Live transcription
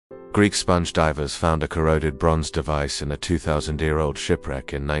Greek sponge divers found a corroded bronze device in a 2,000-year-old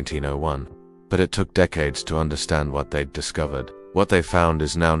shipwreck in 1901, but it took decades to understand what they'd discovered. What they found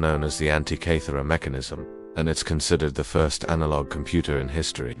is now known as the Antikythera Mechanism, and it's considered the first analog computer in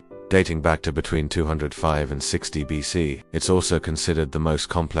history. Dating back to between 205 and 60 BC, it's also considered the most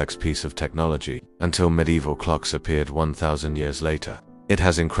complex piece of technology, until medieval clocks appeared 1,000 years later. It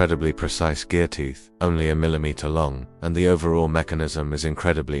has incredibly precise gear teeth, only a millimeter long, and the overall mechanism is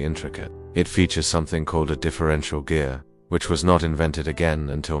incredibly intricate. It features something called a differential gear, which was not invented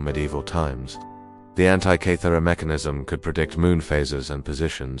again until medieval times. The Antikythera mechanism could predict moon phases and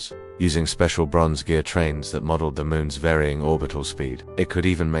positions, using special bronze gear trains that modeled the moon's varying orbital speed. It could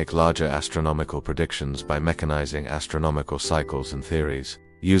even make larger astronomical predictions by mechanizing astronomical cycles and theories.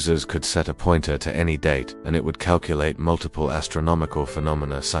 Users could set a pointer to any date, and it would calculate multiple astronomical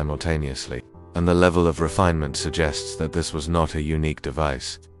phenomena simultaneously. And the level of refinement suggests that this was not a unique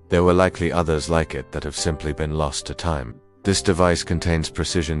device. There were likely others like it that have simply been lost to time. This device contains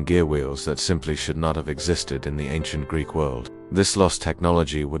precision gear wheels that simply should not have existed in the ancient Greek world. This lost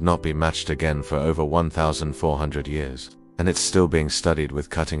technology would not be matched again for over 1,400 years, and it's still being studied with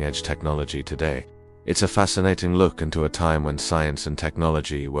cutting-edge technology today. It's a fascinating look into a time when science and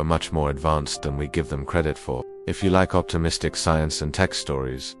technology were much more advanced than we give them credit for. If you like optimistic science and tech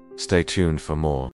stories, stay tuned for more.